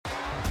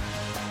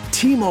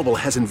T-Mobile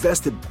has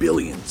invested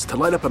billions to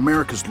light up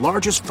America's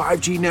largest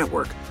 5G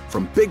network,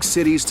 from big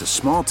cities to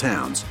small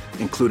towns,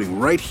 including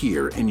right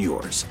here in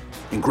yours.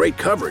 And great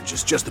coverage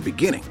is just the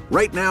beginning.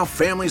 Right now,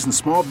 families and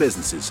small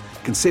businesses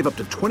can save up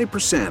to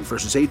 20%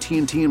 versus AT&T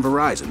and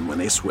Verizon when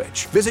they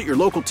switch. Visit your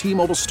local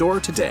T-Mobile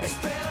store today.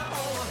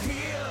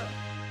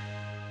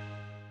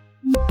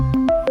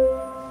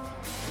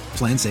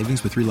 Plan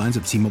savings with 3 lines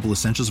of T-Mobile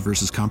Essentials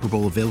versus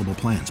comparable available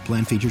plans.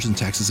 Plan features and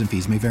taxes and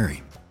fees may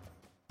vary.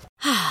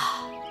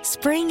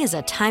 Spring is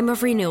a time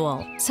of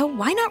renewal, so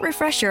why not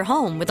refresh your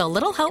home with a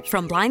little help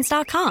from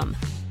Blinds.com?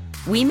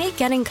 We make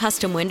getting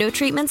custom window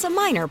treatments a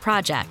minor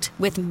project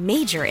with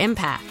major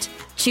impact.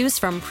 Choose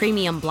from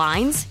premium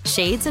blinds,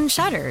 shades, and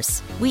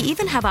shutters. We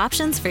even have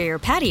options for your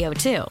patio,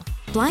 too.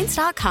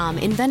 Blinds.com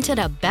invented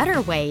a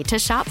better way to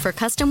shop for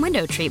custom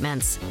window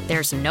treatments.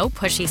 There's no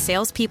pushy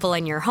salespeople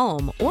in your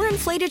home or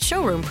inflated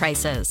showroom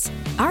prices.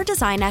 Our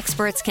design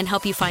experts can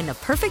help you find the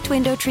perfect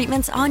window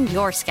treatments on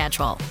your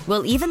schedule.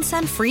 We'll even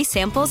send free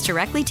samples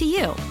directly to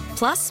you.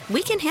 Plus,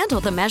 we can handle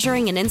the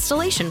measuring and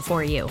installation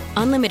for you.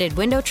 Unlimited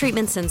window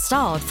treatments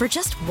installed for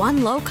just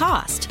one low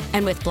cost.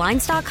 And with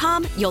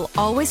Blinds.com, you'll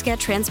always get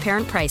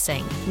transparent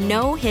pricing.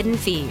 No hidden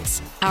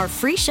fees. Our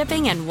free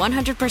shipping and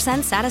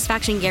 100%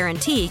 satisfaction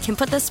guarantee can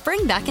put the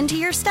spring back into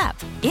your step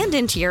and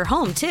into your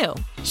home, too.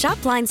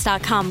 Shop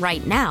Blinds.com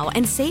right now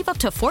and save up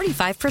to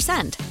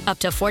 45%. Up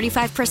to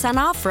 45%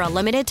 off for a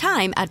limited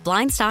time at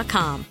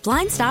Blinds.com.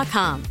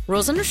 Blinds.com.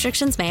 Rules and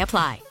restrictions may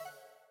apply.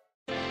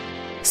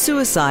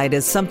 Suicide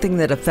is something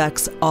that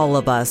affects all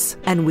of us,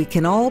 and we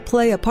can all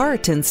play a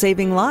part in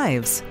saving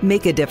lives.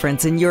 Make a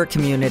difference in your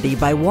community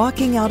by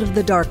walking out of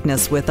the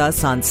darkness with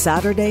us on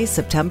Saturday,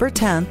 September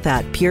 10th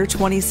at Pier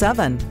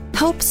 27.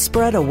 Help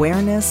spread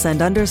awareness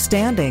and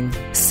understanding.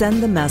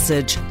 Send the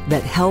message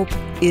that help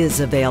is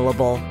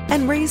available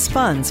and raise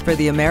funds for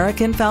the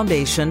American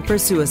Foundation for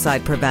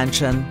Suicide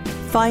Prevention.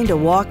 Find a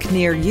walk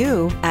near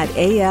you at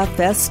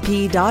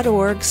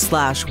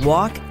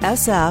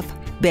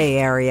afsp.org/walksf Bay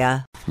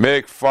Area.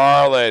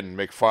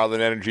 McFarland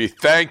Energy,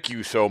 thank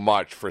you so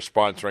much for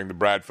sponsoring the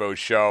Bradfo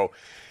Show.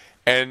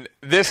 And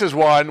this is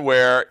one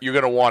where you're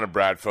going to want a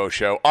Bradfo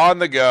Show on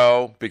the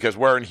go, because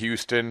we're in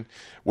Houston,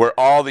 where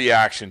all the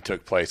action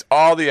took place.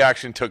 All the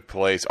action took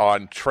place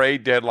on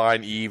trade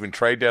deadline eve, and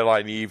trade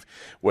deadline eve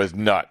was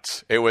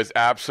nuts. It was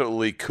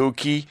absolutely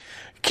kooky.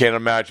 Can't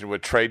imagine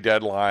what trade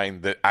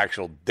deadline the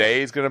actual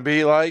day is going to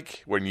be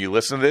like. When you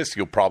listen to this,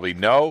 you'll probably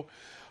know.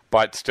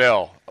 But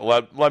still,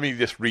 let me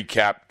just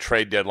recap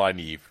trade deadline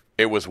eve.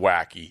 It was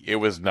wacky. It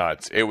was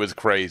nuts. It was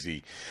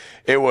crazy.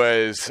 It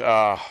was,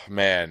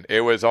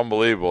 it was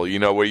unbelievable. You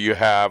know, where you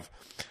have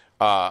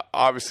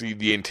obviously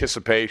the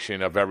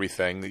anticipation of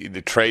everything,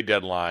 the trade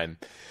deadline,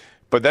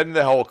 but then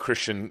the whole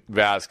Christian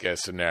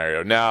Vasquez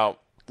scenario. Now,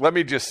 let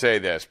me just say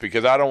this,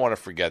 because I don't want to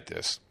forget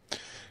this.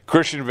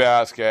 Christian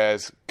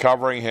Vasquez,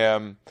 covering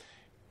him,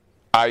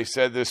 I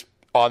said this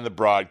on the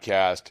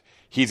broadcast,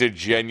 he's a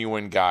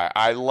genuine guy.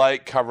 I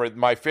like covering.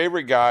 My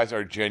favorite guys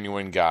are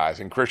genuine guys,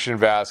 and Christian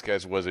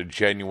Vasquez was a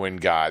genuine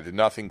guy. There's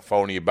nothing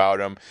phony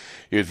about him.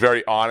 He was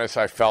very honest,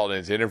 I felt, in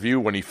his interview.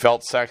 When he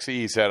felt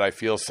sexy, he said, "I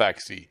feel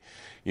sexy."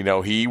 You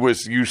know, he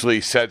was usually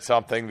said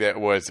something that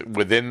was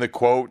within the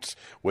quotes,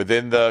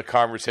 within the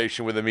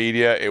conversation with the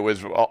media. It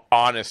was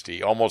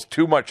honesty, almost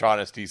too much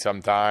honesty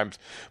sometimes,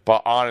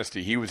 but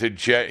honesty.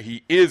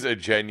 He is a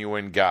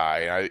genuine guy,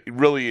 and I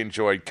really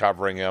enjoyed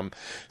covering him.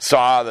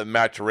 Saw the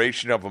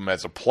maturation of him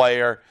as a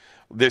player.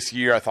 This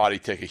year, I thought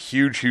he'd take a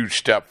huge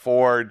step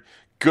forward.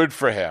 Good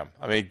for him.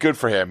 I mean, good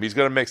for him. He's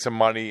going to make some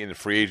money in the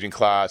free agent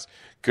class.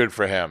 Good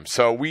for him.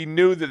 So we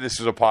knew that this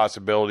was a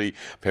possibility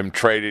of him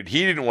traded.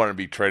 He didn't want to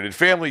be traded.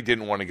 Family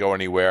didn't want to go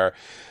anywhere.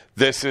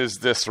 This is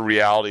the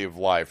reality of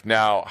life.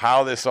 Now,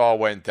 how this all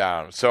went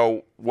down.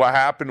 So what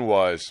happened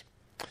was,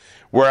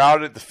 we're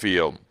out at the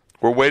field.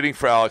 We're waiting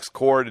for Alex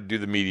Cora to do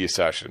the media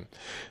session.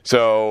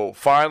 So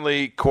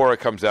finally, Cora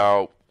comes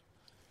out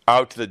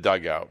to the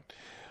dugout.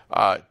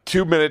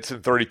 2 minutes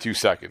and 32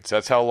 seconds.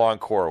 That's how long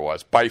Cora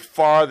was. By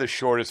far the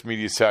shortest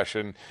media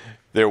session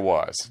there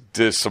was.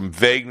 There's some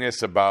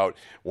vagueness about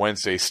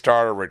Wednesday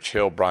starter, Rich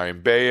Hill,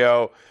 Brian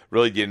Bayo.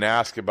 Really didn't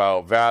ask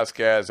about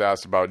Vasquez.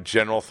 Asked about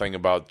general thing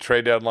about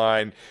trade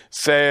deadline.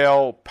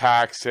 Sale,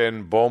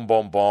 Paxton, boom,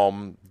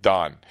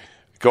 done.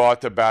 Go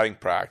out to batting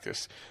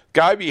practice.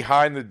 Guy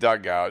behind the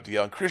dugout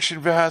yelling, Christian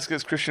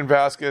Vasquez.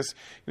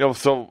 You know,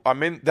 so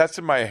that's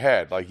in my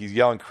head. Like, he's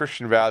yelling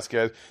Christian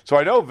Vasquez. So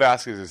I know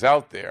Vasquez is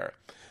out there.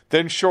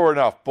 Then sure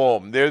enough,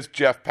 boom, there's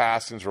Jeff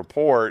Passan's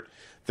report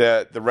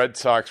that the Red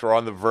Sox were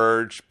on the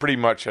verge, pretty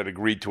much had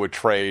agreed to a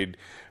trade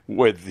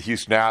with the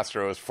Houston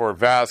Astros for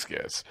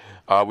Vasquez.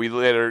 We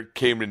later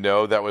came to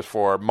know that was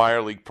for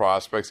minor league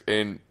prospects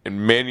in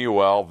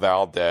Manuel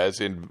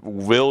Valdez and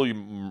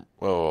Villar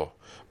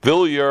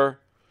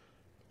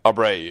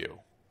Abreu.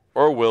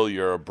 Or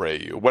Wilyer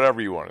Abreu,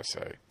 whatever you want to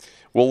say.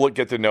 We'll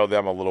get to know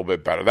them a little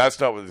bit better. That's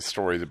not what the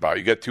story is about.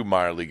 You got 2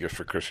 minor leaguers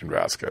for Christian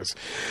Vasquez.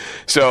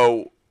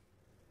 So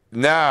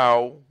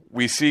now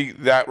we see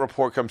that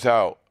report comes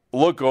out.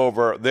 look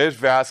over. There's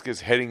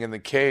Vasquez hitting in the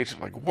cage.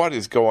 I'm like, what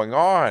is going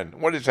on?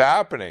 What is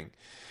happening?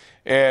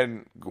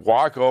 And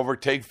walk over,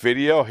 take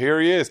video. Here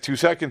he is 2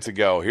 seconds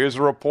ago. Here's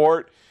a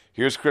report.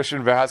 Here's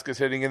Christian Vasquez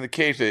hitting in the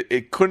cage.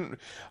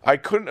 I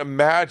couldn't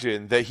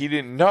imagine that he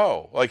didn't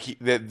know. Like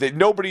that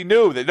nobody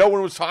knew, that no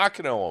one was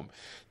talking to him.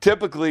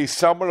 Typically,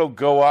 someone will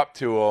go up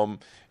to him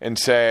and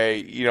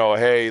say,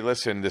 hey,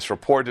 listen, this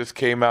report just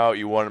came out.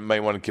 May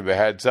want to give a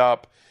heads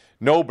up.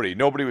 Nobody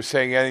was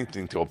saying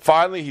anything to him.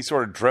 Finally, he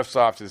sort of drifts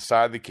off to the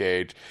side of the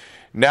cage.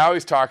 Now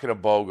he's talking to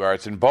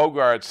Bogaerts, and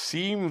Bogaerts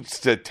seems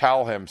to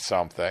tell him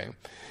something.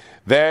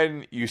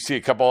 Then you see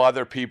a couple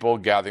other people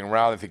gathering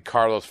around. I think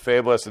Carlos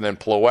Fabulous, and then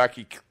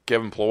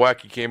Kevin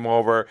Plawecki came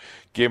over,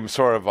 gave him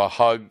sort of a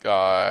hug,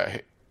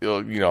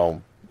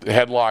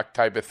 headlock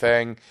type of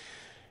thing.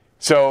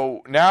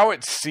 So now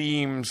it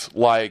seems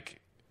like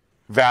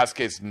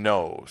Vasquez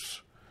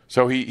knows.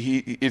 So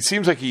it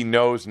seems like he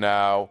knows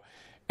now.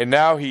 And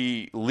now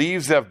he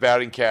leaves that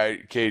batting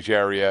cage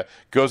area,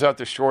 goes out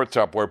to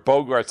shortstop where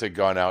Bogaerts had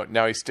gone out.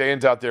 Now he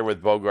stands out there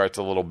with Bogaerts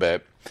a little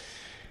bit.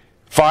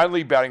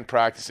 Finally, batting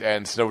practice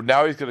ends. So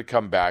now he's going to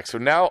come back. So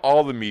now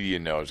all the media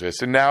knows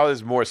this. And now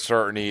there's more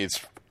certainty.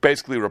 It's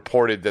basically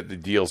reported that the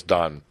deal's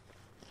done.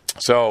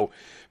 So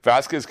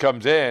Vasquez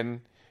comes in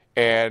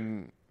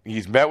and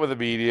he's met with the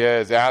media,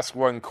 has asked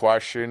one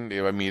question.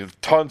 I mean,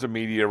 tons of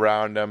media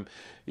around him.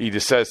 He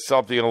just says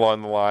something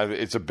along the line,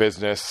 it's a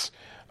business.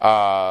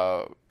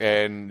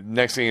 And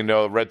next thing you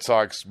know, Red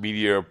Sox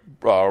media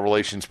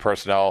relations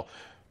personnel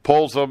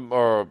pulls him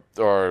or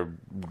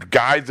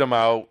guides him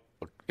out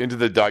into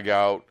the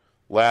dugout.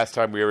 Last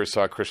time we ever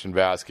saw Christian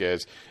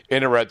Vasquez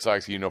in a Red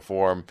Sox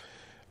uniform.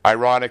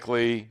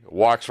 Ironically,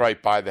 walks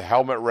right by the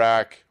helmet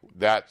rack.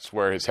 That's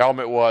where his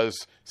helmet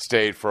was.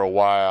 Stayed for a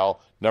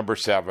while. Number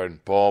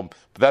 7. Boom.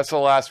 But that's the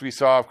last we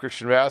saw of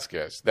Christian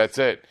Vasquez. That's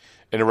it.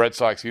 In a Red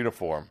Sox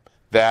uniform.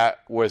 That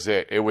was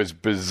it. It was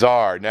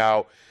bizarre.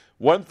 Now,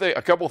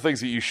 a couple of things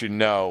that you should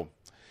know.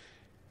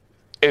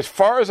 As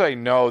far as I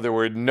know, there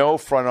were no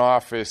front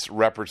office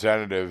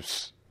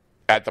representatives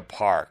at the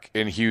park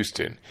in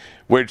Houston,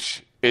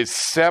 which is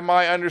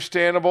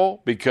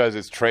semi-understandable because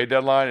it's trade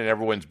deadline and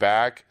everyone's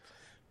back,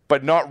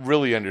 but not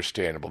really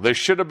understandable. There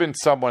should have been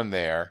someone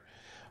there.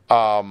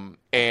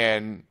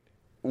 And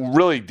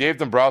really, Dave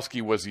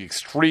Dombrowski was the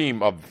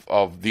extreme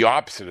of the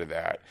opposite of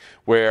that,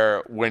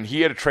 where when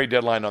he had a trade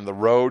deadline on the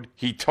road,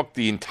 he took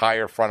the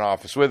entire front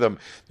office with him.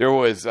 There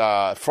was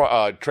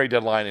a trade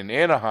deadline in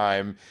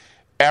Anaheim.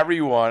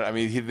 Everyone, I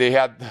mean, they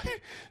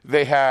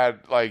had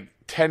like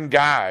 10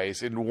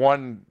 guys in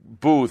one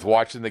booth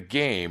watching the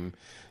game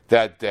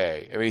that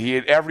day. I mean,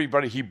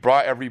 he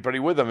brought everybody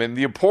with him. And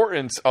the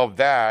importance of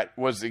that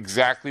was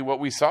exactly what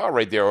we saw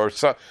right there, or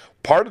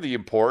part of the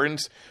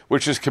importance,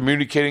 which is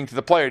communicating to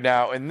the player.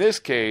 Now, in this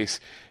case,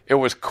 it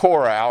was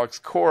Alex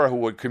Cora,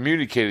 who had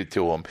communicated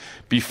to him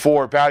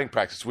before batting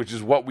practice, which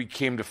is what we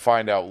came to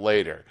find out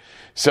later.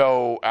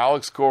 So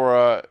Alex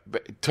Cora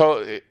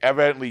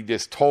evidently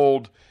just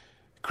told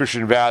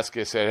Christian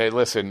Vasquez, said, hey,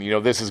 listen,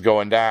 this is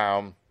going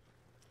down.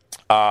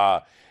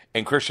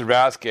 And Christian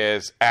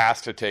Vasquez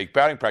asked to take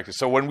batting practice.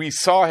 So when we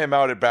saw him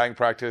out at batting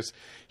practice,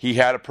 he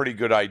had a pretty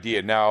good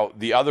idea. Now,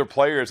 the other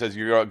players, as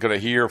you're going to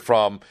hear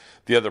from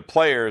the other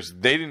players,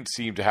 they didn't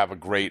seem to have a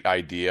great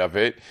idea of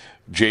it.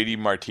 J.D.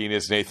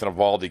 Martinez, Nathan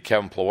Eovaldi,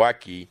 Kevin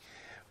Plawecki.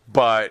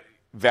 But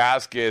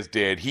Vasquez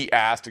did. He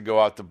asked to go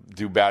out to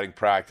do batting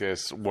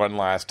practice one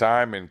last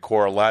time, and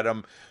Cora let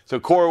him. So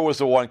Cora was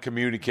the one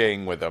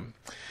communicating with him.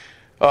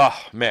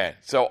 Oh, man.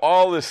 So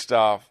all this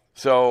stuff.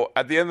 So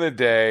at the end of the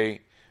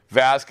day,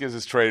 Vasquez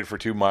is traded for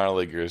 2 minor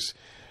leaguers.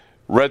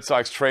 Red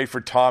Sox trade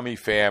for Tommy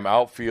Pham,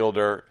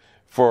 outfielder,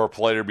 for a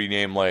player to be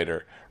named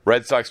later.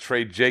 Red Sox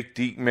trade Jake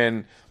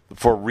Diekman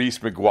for Reese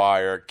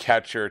McGuire,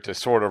 catcher, to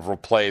sort of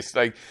replace.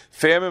 Like,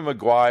 Pham and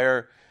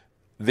McGuire,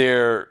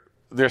 they're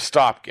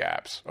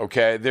stopgaps,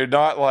 okay?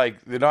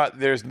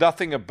 There's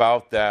nothing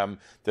about them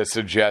that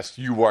suggests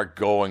you are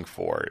going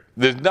for it.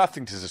 There's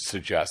nothing to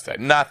suggest that.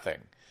 Nothing,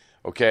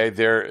 okay?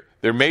 They're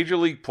major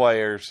league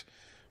players,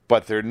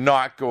 but they're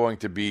not going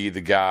to be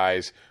the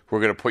guys who are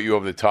going to put you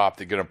over the top.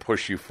 They're going to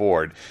push you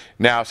forward.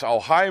 Now, so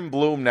Chaim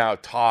Bloom now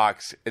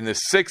talks in the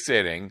 6th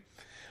inning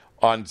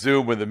on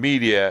Zoom with the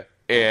media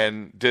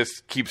and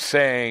just keeps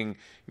saying,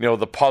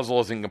 the puzzle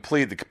is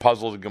incomplete. The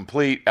puzzle is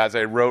incomplete. As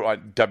I wrote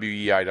on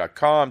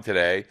WEEI.com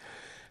today,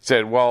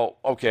 said, well,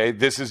 okay,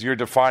 this is your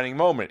defining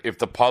moment. If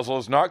the puzzle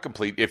is not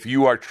complete, if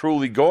you are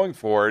truly going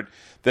for it,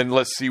 then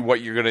let's see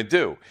what you're going to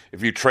do.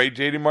 If you trade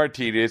J.D.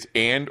 Martinez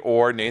and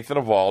or Nathan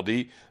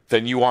Eovaldi,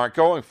 then you aren't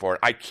going for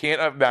it. I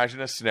can't imagine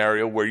a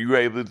scenario where you're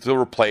able to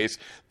replace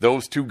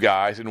those 2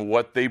 guys and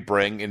what they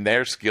bring in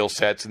their skill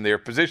sets and their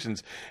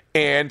positions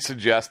and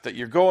suggest that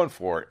you're going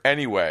for it.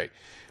 Anyway,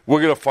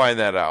 we're going to find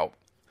that out.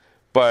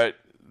 But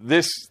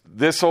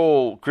this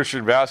whole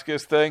Christian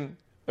Vasquez thing,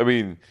 I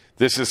mean,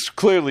 this is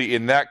clearly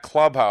in that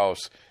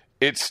clubhouse,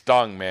 it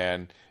stung,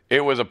 man.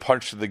 It was a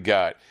punch to the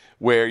gut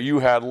where you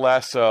had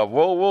less of,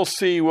 well, we'll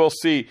see.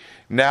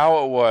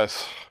 Now it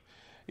was,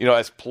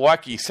 as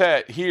Plawecki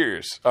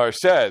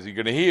says, you're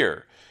going to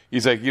hear,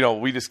 he's like,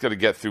 we just got to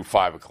get through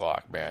 5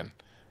 o'clock, man.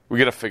 We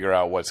got to figure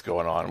out what's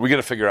going on. We got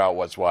to figure out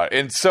what's what.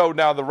 And so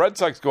now the Red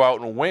Sox go out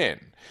and win.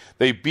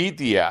 They beat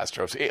the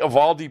Astros.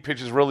 Eovaldi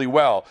pitches really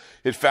well.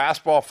 His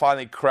fastball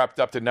finally crept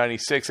up to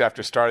 96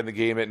 after starting the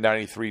game at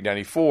 93,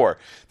 94.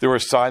 There were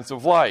signs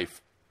of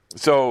life.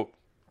 So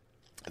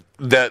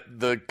that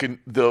the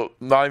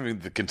not even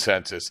the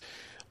consensus,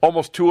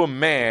 almost to a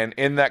man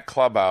in that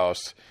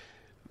clubhouse,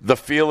 the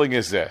feeling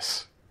is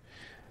this,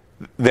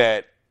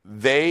 that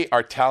they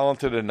are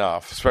talented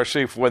enough,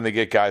 especially when they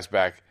get guys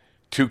back,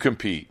 to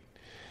compete.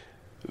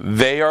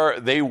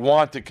 They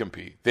want to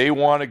compete. They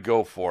want to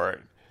go for it.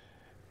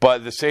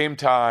 But at the same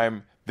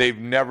time, they've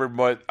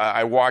never.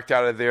 I walked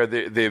out of there.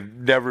 They've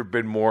never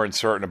been more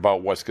uncertain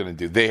about what's going to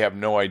do. They have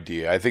no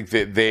idea. I think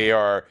that they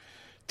are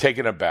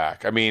taken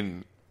aback. I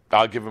mean,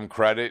 I'll give them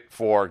credit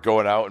for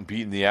going out and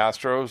beating the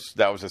Astros.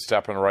 That was a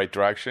step in the right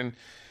direction.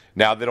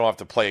 Now they don't have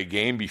to play a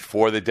game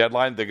before the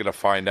deadline. They're going to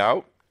find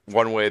out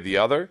one way or the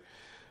other.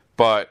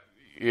 But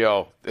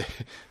it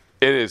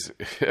is.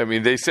 I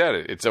mean, they said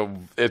it.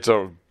 It's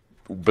a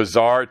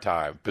bizarre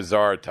time.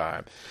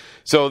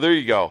 So there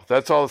you go.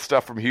 That's all the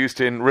stuff from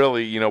Houston.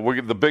 Really,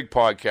 the big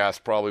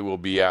podcast probably will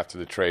be after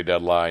the trade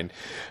deadline.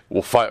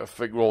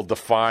 We'll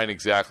define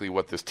exactly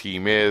what this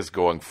team is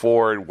going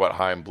forward, what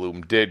Chaim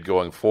Bloom did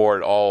going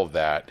forward, all of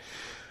that.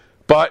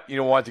 But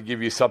want to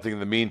give you something in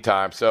the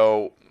meantime.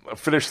 So I'll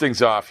finish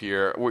things off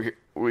here.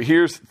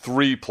 Here's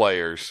 3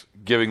 players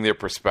giving their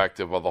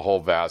perspective on the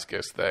whole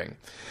Vasquez thing.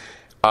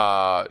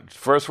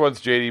 First one's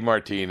J.D.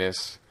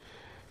 Martinez.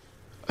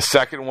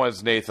 Second one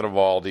is Nathan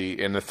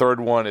Eovaldi, and the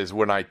third one is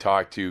when I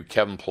talked to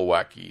Kevin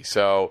Plawecki.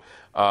 So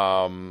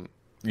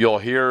you'll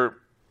hear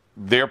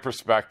their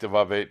perspective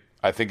of it.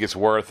 I think it's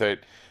worth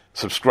it.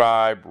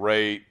 Subscribe,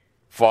 rate,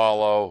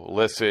 follow,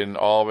 listen,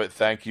 all of it.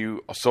 Thank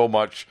you so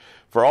much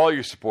for all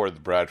your support of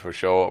the Bradford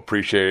Show.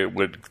 Appreciate it.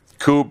 With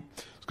Coop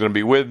is going to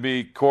be with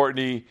me,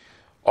 Courtney,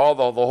 the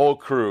whole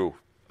crew.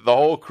 The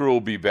whole crew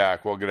will be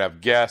back. We're going to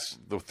have guests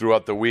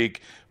throughout the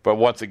week. But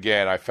once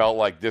again, I felt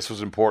like this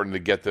was important to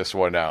get this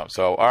one out.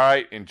 So, all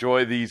right,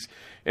 enjoy these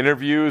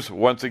interviews.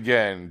 Once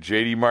again,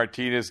 J.D.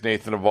 Martinez,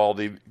 Nathan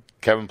Eovaldi,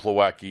 Kevin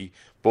Plawecki.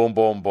 Boom,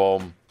 boom,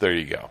 boom. There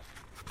you go.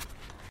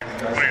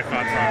 What are your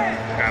thoughts on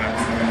kind of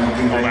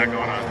all that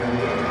going on?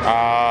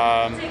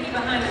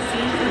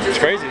 It's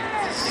crazy.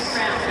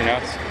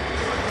 It's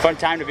a fun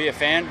time to be a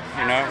fan.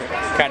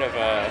 Kind of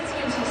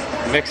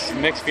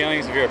mixed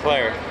feelings if you're a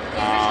player.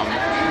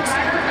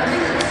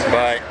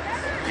 But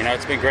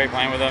it's been great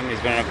playing with him.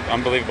 He's been an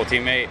unbelievable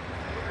teammate.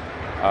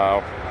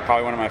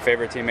 Probably one of my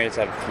favorite teammates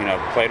I've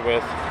played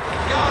with.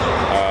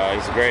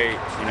 He's a great,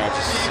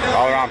 just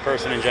all-around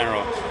person in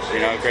general.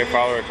 Great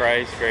follower of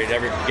Christ. Get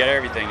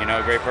everything.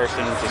 Great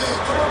person.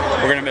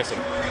 We're gonna miss him.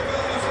 Is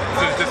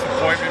it a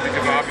disappointment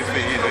because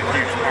obviously he's a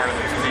huge part of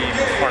this team,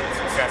 part of the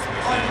success of the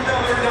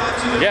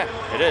team? Yeah,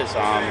 it is.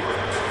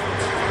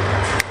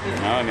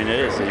 It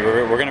is.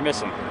 We're gonna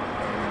miss him.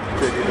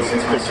 The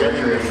willingness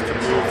to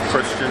move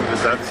Christian,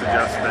 does that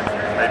suggest that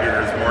maybe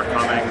there's more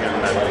coming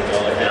and that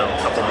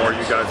a couple more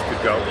you guys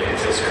could go?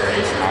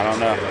 I don't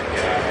know.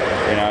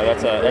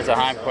 That's a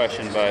Chaim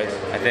question, but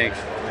I think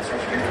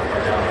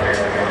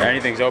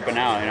anything's open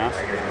now. Did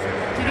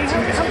you know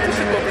how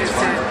difficult is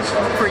it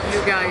for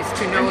you guys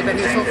to know that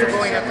he's also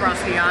going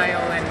across the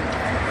aisle and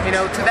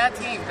to that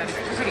team that is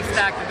pretty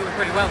stacked and doing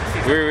pretty well this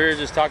season? We were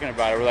just talking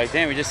about it. We're like,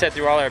 damn, we just sat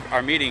through all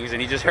our meetings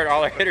and he just heard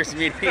all our hitters'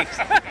 meetings.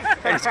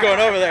 And he's going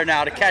over there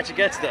now to catch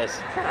against us.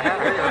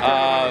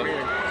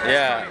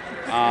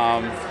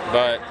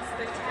 But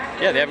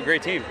they have a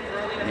great team,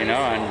 and he's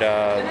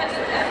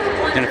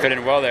going to fit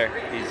in well there.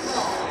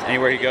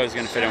 Anywhere he goes, he's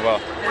going to fit in well.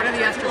 What are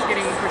the Astros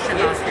getting in Christian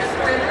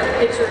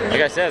Vasquez?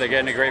 Like I said, they're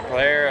getting a great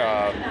player.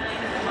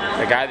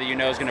 A guy that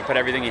is going to put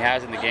everything he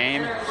has in the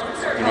game.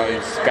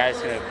 This guy's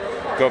going to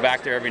go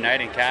back there every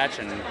night and catch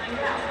and,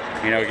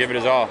 give it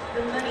his all.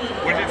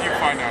 When did you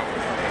find out?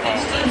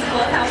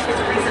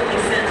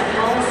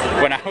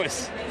 When I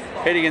was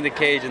hitting in the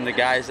cage and the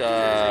guys,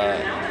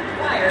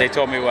 they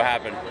told me what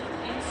happened,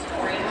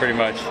 pretty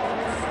much.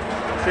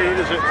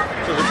 Does it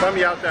bum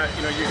you out that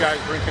you guys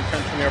were in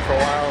contention there for a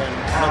while and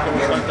nothing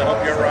was done to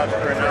help your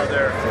roster and now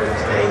they're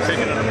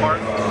taking it apart?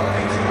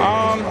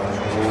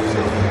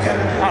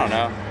 I don't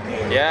know.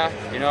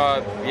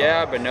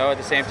 Yeah, but no. At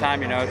the same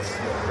time, it's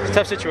a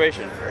tough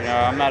situation.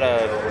 I'm not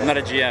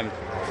a GM.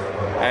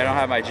 I don't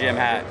have my GM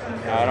hat.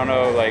 I don't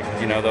know,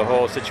 the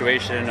whole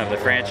situation of the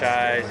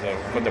franchise, of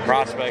what the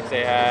prospects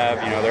they have,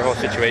 their whole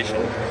situation.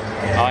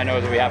 All I know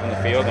is what we have in the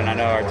field, and I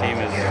know our team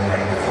is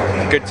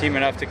a good team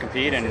enough to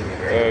compete and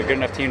a good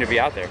enough team to be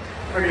out there.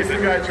 You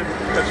guys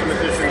had some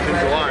additions in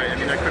July.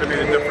 That could have made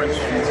a difference,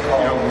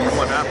 from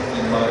what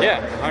happened.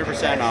 Yeah,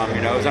 100%.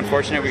 It was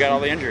unfortunate we got all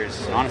the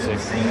injuries, honestly.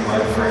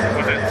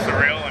 Was it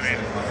surreal?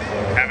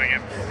 Having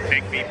him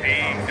take me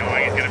MVP,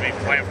 knowing he's going to be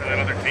playing for that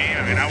other team?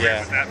 I mean, how weird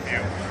was that for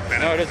you?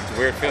 No, it is. It's a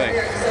weird feeling.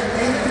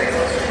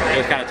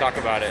 Just kind of talk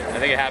about it. I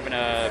think it happened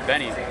to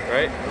Benny,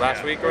 right?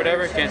 Last week or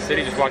whatever. Kansas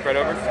City just walked right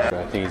over.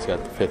 I think he's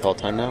got the 5th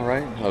all-time now,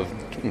 right?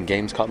 Of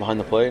games caught behind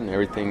the plate and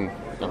everything.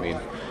 I mean,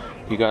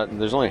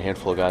 there's only a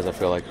handful of guys I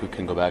feel like who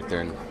can go back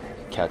there and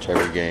catch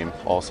every game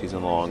all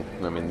season long.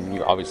 I mean,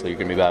 you're going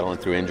to be battling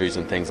through injuries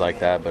and things like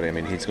that, but I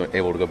mean, he's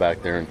able to go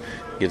back there and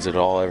gives it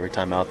all every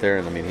time out there.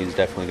 And I mean, he's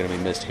definitely going to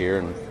be missed here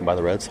and by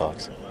the Red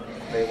Sox.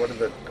 Hey, what did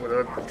the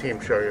team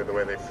show you the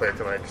way they played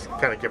tonight? Just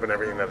kind of given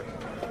everything that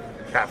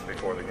happened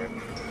before the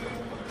game.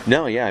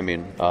 No, yeah, I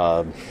mean,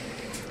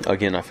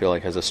 again, I feel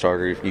like as a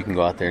starter, you can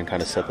go out there and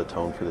kind of set the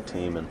tone for the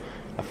team, and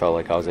I felt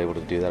like I was able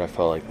to do that. I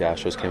felt like the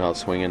Astros came out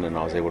swinging, and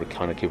I was able to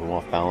kind of keep them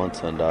off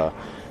balance, and the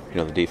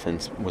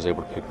defense was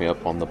able to pick me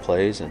up on the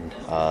plays, and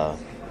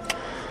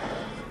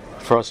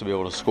for us to be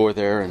able to score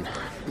there and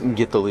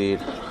get the lead,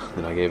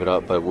 then I gave it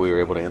up, but we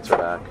were able to answer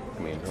back.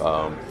 I mean,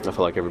 I felt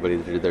like everybody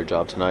did their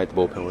job tonight. The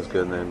bullpen was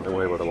good, and then we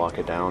were able to lock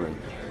it down, and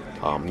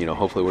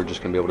hopefully we're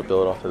just going to be able to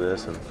build off of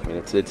this. And I mean,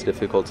 it's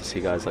difficult to see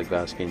guys like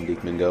Vasquez and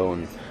Diekman go,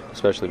 and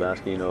especially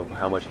Vasquez,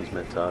 how much he's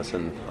meant to us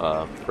and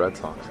the Red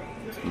Sox.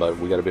 But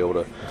we got to be able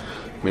to.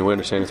 I mean, we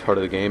understand it's part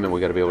of the game, and we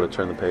got to be able to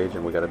turn the page,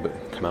 and we got to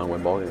come out and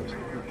win ball games.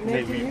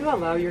 Nick, can you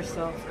allow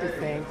yourself to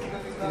think,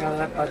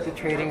 about the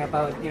trading,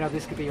 about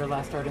this could be your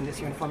last start in this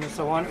uniform and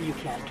so on, or you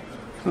can't?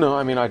 No,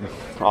 I mean,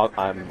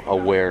 I'm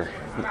aware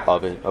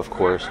of it, of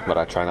course, but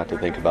I try not to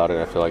think about it.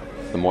 I feel like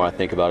the more I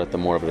think about it, the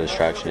more of a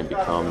distraction it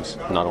becomes,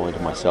 not only to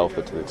myself,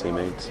 but to the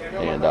teammates.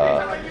 And,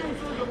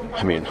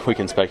 I mean, we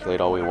can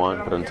speculate all we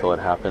want, but until it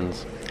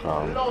happens,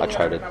 I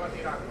try to,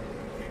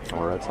 I'm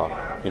a Red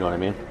Sox, you know what I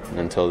mean? And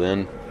until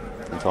then,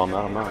 until I'm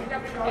not, I'm not.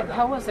 And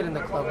how was it in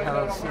the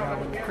clubhouse,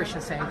 when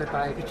Christian's saying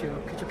goodbye? Could you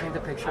paint the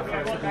picture for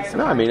us?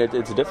 No, I mean,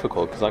 it's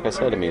difficult because, like I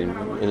said, I mean,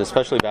 and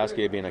especially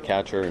Vasquez being a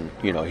catcher, and,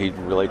 he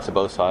relates to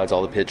both sides,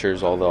 all the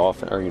pitchers, all the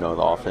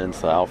the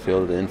offense, the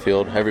outfield, the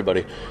infield,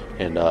 everybody.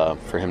 And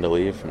for him to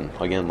leave, and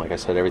again, like I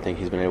said, everything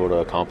he's been able to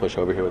accomplish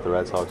over here with the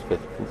Red Sox,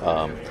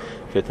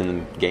 fifth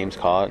in games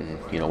caught,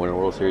 and, winning a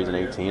World Series in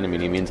 2018, I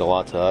mean, he means a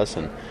lot to us.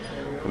 And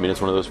I mean,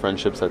 it's one of those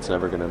friendships that's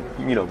never going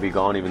to, be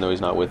gone, even though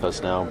he's not with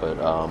us now. But,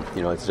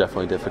 it's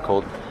definitely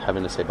difficult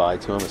having to say bye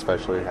to him,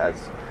 especially I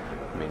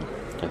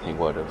think it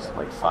was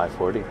like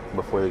 5:40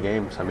 before the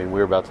game. So, I mean, we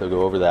were about to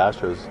go over the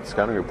Astros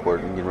scouting report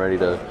and getting ready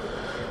to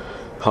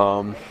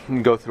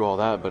go through all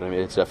that. But, I mean,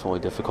 it's definitely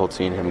difficult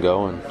seeing him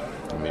go. And,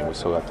 I mean, we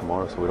still got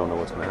tomorrow, so we don't know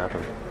what's going to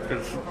happen.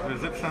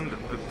 Does it send a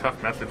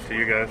tough message to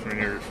you guys? I mean,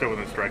 you're still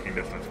within striking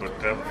distance, but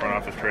to have the front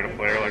office trade a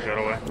player like that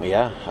away?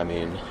 Yeah, I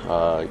mean...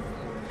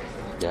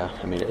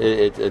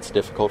 it's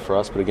difficult for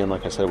us, but again,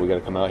 like I said, we got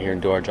to come out here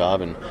and do our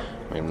job. And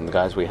I mean, the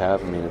guys we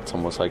have, I mean, it's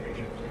almost like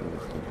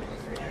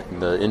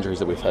the injuries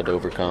that we've had to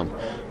overcome.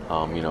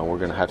 We're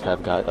going to have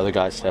other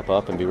guys step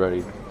up and be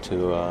ready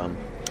to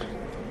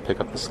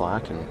pick up the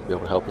slack and be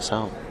able to help us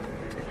out.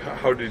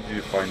 How did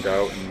you find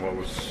out, and what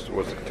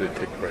was it to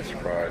take you by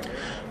surprise?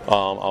 I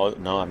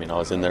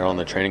was in there on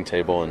the training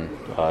table, and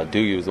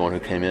Doogie was the one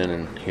who came in,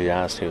 and he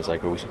was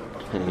like,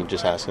 and he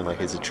just asked him, like,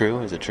 is it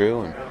true? Is it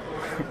true? And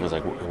I was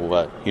like,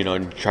 what?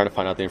 And trying to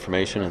find out the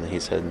information, and then he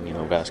said,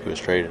 Vasquez was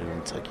traded,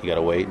 and it's like, you got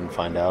to wait and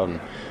find out. And,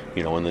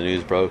 when the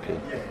news broke, it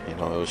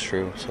was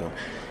true. So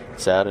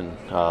it's sad, and,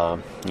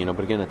 but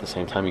again, at the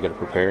same time, you got to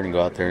prepare and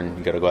go out there, and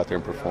you got to go out there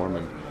and perform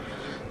and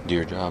do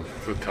your job.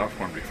 It's a tough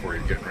one before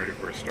you're getting ready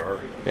for a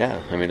start.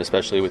 Yeah, I mean,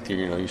 especially with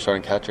your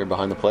starting catcher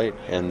behind the plate,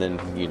 and then,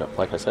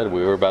 like I said,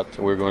 we were going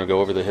to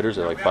go over the hitters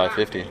at like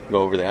 5:50,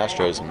 go over the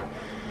Astros, and,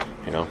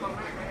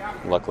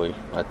 luckily,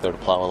 I throw to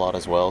Plow a lot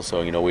as well,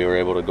 so, we were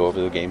able to go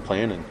over the game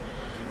plan and,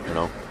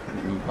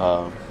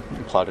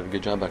 Plow did a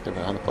good job back there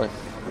behind the plate.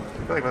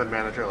 I feel like with a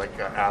manager like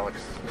Alex,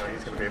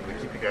 he's going to be able to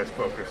keep you guys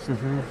focused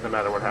no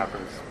matter what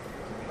happens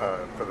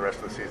for the rest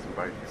of the season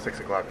by 6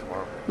 o'clock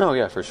tomorrow. No,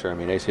 yeah, for sure. I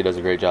mean, AC does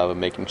a great job of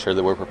making sure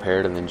that we're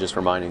prepared and then just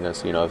reminding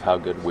us, of how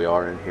good we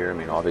are in here. I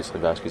mean, obviously,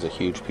 Vasquez is a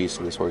huge piece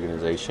of this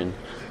organization,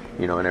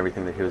 and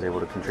everything that he was able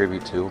to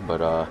contribute to,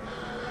 but,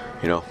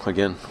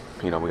 again,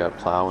 we got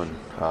Plow and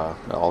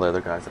all the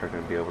other guys that are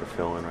going to be able to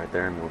fill in right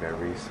there. I mean, we got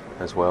Reese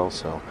as well,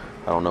 so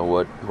I don't know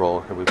what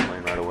role he'll be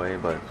playing right away,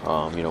 but,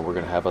 we're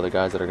going to have other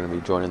guys that are going to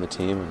be joining the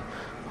team and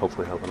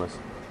hopefully helping us,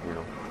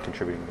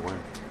 contributing to win.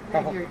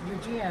 Your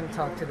GM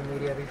talked to the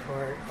media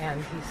before, and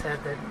he said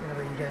that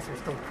you guys are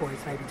still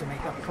poised maybe to make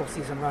a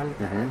postseason run,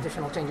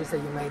 additional changes that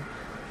you made.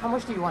 How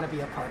much do you want to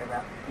be a part of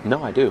that?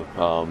 No, I do.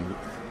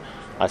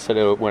 I said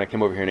it when I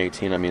came over here in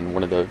 2018. I mean,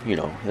 one of the,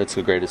 it's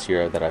the greatest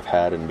year that I've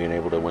had in being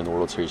able to win the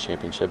World Series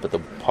championship. But the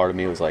part of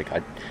me was like,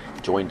 I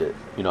joined it.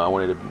 I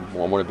wanted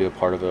to be a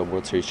part of a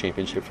World Series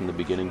championship from the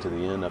beginning to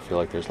the end. I feel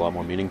like there's a lot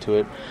more meaning to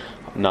it.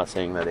 I'm not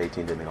saying that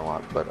 2018 didn't mean a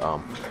lot, but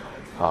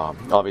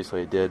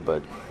obviously it did.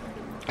 But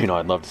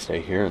I'd love to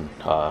stay here and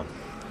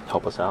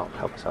help us out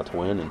to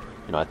win.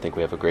 And I think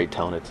we have a great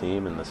talented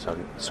team, and the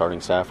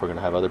starting staff. We're going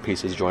to have other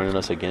pieces joining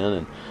us again,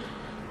 and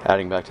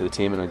adding back to the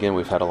team. And again,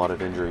 we've had a lot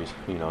of injuries,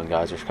 and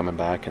guys are coming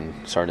back and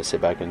starting to sit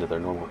back into their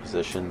normal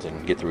positions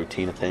and get the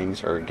routine of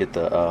things, or get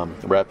the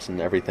reps and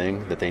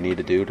everything that they need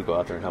to do to go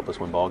out there and help us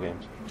win ball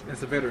games.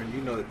 As a veteran,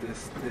 you know that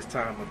this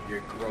time of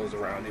year rolls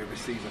around every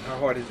season. How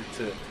hard is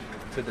it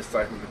to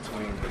decipher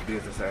between the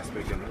business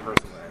aspect and the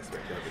personal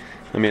aspect of it?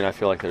 I mean, I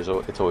feel like it's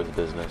always a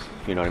business.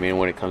 You know what I mean?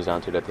 When it comes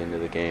down to it at the end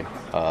of the game,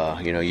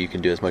 you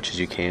can do as much as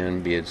you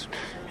can, be as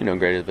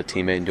great of a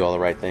teammate and do all the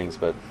right things.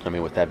 But I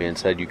mean, with that being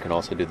said, you can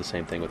also do the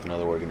same thing with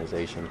another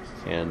organization.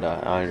 And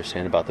I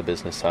understand about the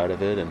business side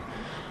of it, and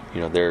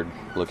they're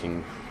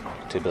looking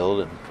to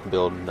build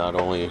not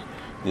only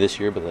this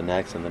year but the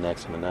next and the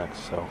next and the next.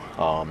 So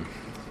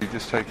you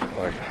just take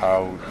like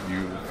how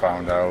you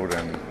found out,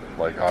 and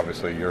like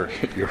obviously you're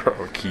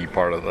a key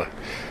part of the.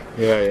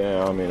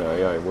 Yeah. I mean,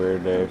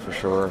 weird day for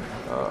sure.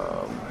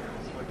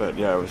 But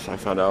yeah, I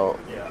found out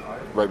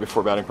right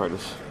before batting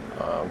practice.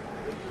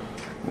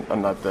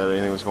 Not that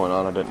anything was going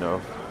on. I didn't know.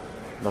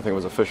 Nothing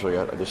was official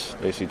yet.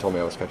 AC told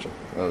me I was catching.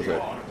 That was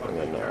it. And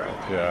then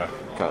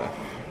kind of,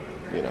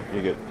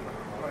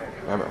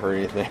 I haven't heard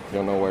anything.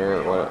 Don't know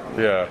where or what.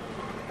 Yeah.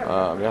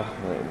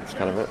 That's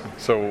kind of it.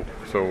 So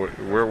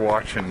we're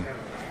watching.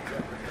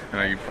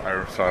 I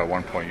saw at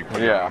one point you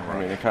put it on, right? I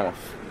mean, it kind of.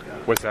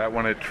 Was that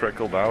when it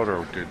trickled out,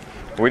 or did?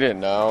 We didn't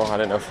know. I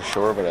didn't know for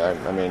sure, but I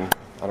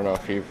don't know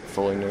if he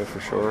fully knew for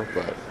sure,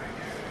 but.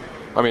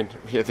 I mean,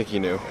 I think he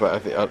knew, but I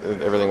think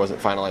everything wasn't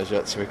finalized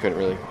yet, so he couldn't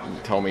really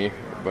tell me.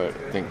 But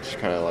I think just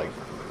kind of like,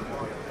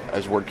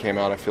 as word came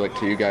out, I feel like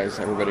to you guys,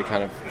 everybody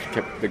kind of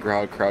the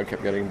crowd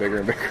kept getting bigger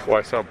and bigger. Well,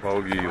 I saw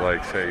Bogey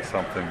say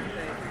something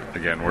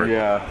again.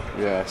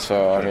 Yeah.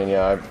 So I mean,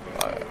 I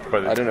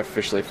didn't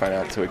officially find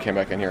out until we came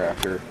back in here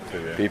after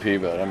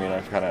BP. But I mean,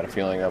 I kind of had a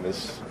feeling I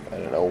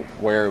didn't know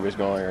where it was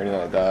going or anything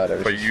like that.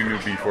 But you knew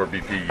before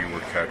BP you were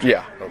catching.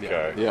 Yeah.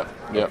 Okay. Yeah.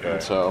 Okay.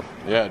 And so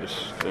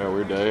just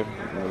weird day.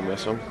 I'm gonna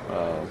miss him.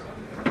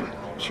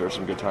 Share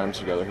some good times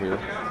together here.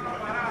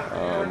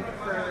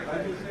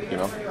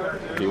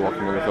 He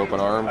welcomed me with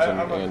open arms,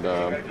 and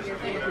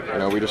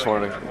we just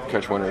wanted to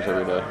catch winners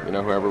every day.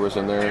 Whoever was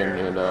in there,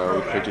 and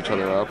we picked each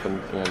other up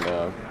and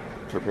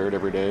prepared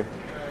every day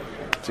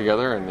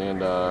together, and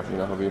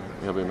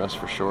he'll be missed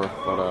for sure.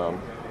 But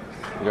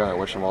I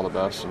wish him all the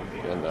best,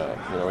 and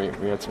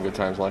we had some good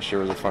times last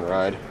year. It was a fun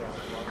ride.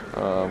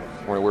 We're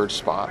in a weird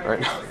spot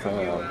right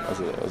now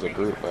as a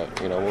group, but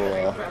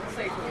we'll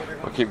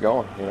keep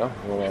going.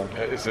 We'll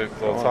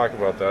talk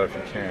about that if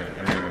you can.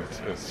 I mean,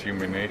 it's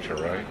human nature,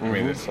 right? Mm-hmm. I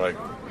mean, it's like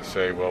you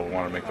say, well, we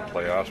want to make the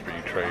playoffs, but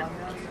you trade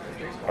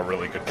a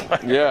really good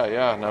player.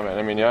 Yeah. No, man.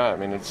 I mean,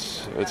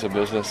 it's a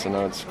business. I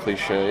know it's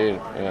cliche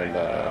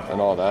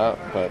and all that,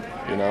 but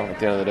at the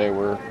end of the day,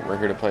 we're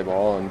here to play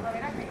ball, and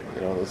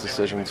those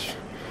decisions.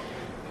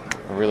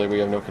 Really, we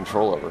have no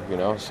control over,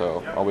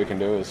 so all we can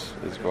do is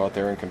go out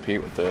there and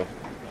compete with the,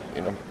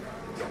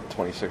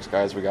 26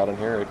 guys we got in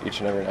here each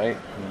and every night,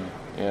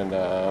 and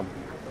go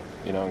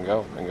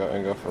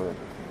for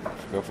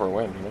a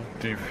win.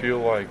 Do you feel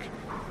like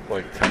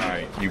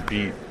tonight you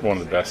beat one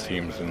of the best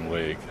teams in the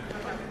league?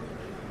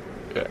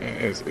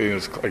 It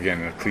was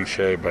again a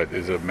cliche, but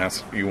is a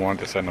mess. You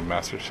want to send a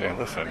message saying,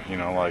 listen,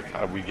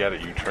 we get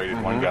it. You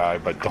traded one guy,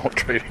 but don't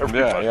trade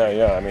everybody.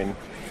 Yeah. I mean.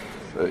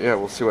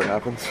 We'll see what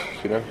happens.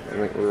 I mean,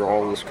 we're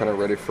all just kind of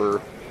ready for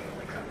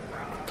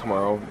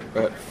tomorrow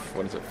at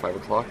 5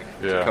 o'clock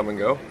to come and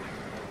go,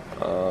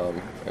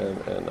 and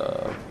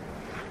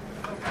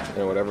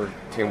whatever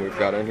team we've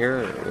got in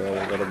here,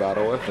 we'll go to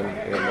battle with,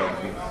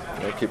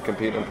 and keep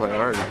competing and playing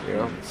hard.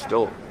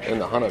 Still in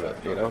the hunt of it.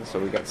 So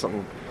we got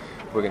something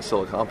we can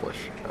still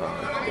accomplish.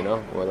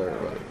 Whether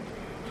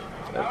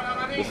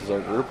this is our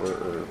group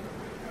or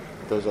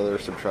those other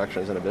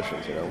subtractions and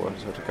additions. We'll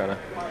just have to kind of.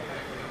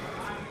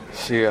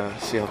 See how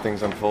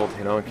things unfold,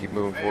 and keep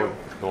moving forward.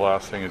 The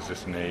last thing is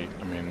just Nate.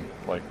 I mean,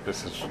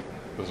 this is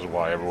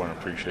why everyone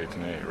appreciates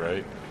Nate,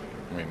 right?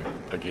 I mean,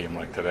 a game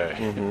like today.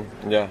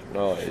 Mm-hmm. Yeah,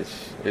 no,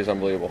 he's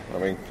unbelievable. I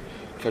mean,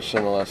 catching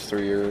him the last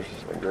 3 years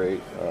has been great.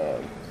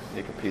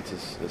 He competes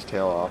his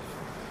tail off.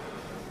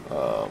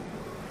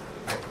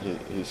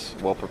 He's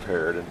well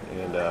prepared,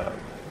 and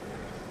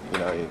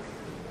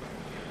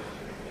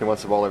he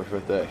wants the ball every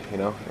fifth day,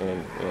 and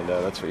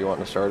that's what you want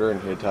in a starter.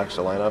 And he attacks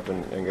the lineup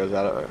and goes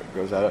at it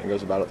and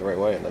goes about it the right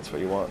way, and that's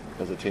what you want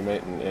as a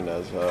teammate and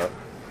as as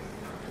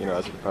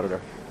a competitor.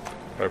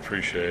 I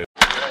appreciate it.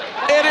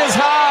 It is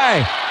high.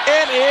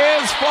 It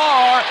is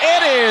far.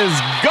 It is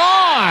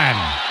gone.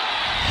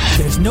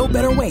 There's no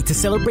better way to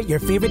celebrate your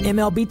favorite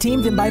MLB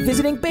team than by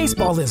visiting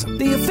Baseballism,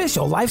 the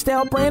official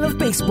lifestyle brand of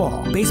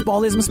baseball.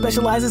 Baseballism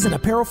specializes in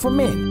apparel for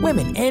men,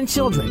 women, and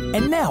children,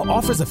 and now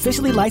offers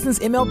officially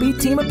licensed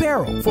MLB team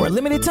apparel. For a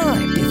limited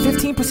time, get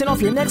 15%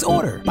 off your next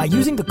order by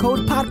using the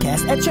code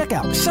PODCAST at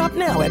checkout. Shop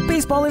now at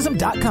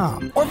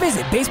Baseballism.com or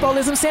visit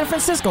Baseballism San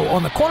Francisco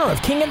on the corner of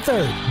King and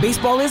 3rd.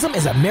 Baseballism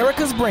is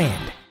America's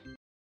brand.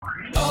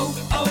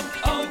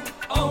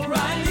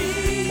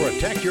 O'Reilly. We're at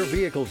Protect your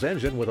vehicle's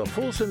engine with a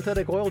full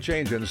synthetic oil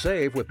change and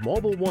save with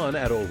Mobil 1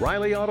 at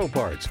O'Reilly Auto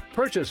Parts.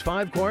 Purchase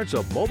 5 quarts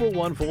of Mobil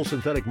 1 full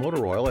synthetic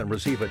motor oil and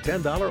receive a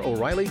 $10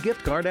 O'Reilly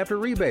gift card after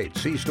rebate.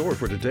 See store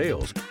for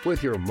details.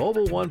 With your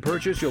Mobil 1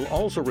 purchase, you'll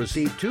also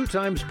receive 2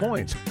 times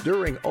points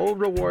during O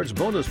Rewards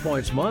Bonus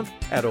Points Month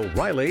at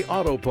O'Reilly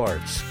Auto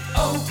Parts.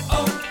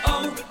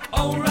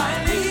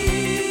 O'Reilly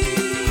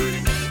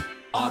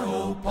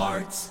Auto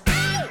Parts.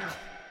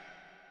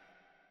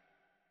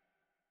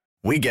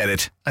 We get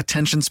it.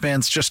 Attention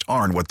spans just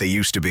aren't what they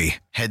used to be.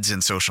 Heads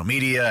in social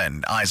media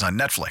and eyes on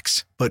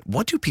Netflix. But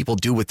what do people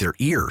do with their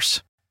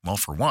ears? Well,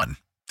 for one,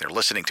 they're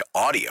listening to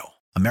audio.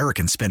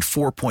 Americans spend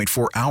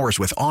 4.4 hours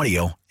with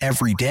audio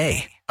every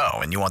day. Oh,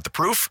 and you want the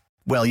proof?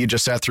 Well, you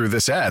just sat through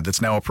this ad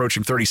that's now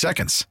approaching 30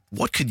 seconds.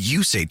 What could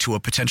you say to a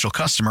potential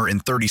customer in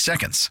 30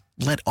 seconds?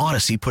 Let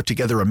Odyssey put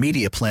together a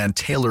media plan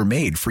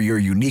tailor-made for your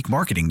unique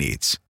marketing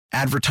needs.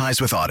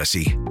 Advertise with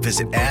Odyssey.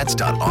 Visit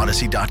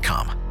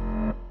ads.odyssey.com.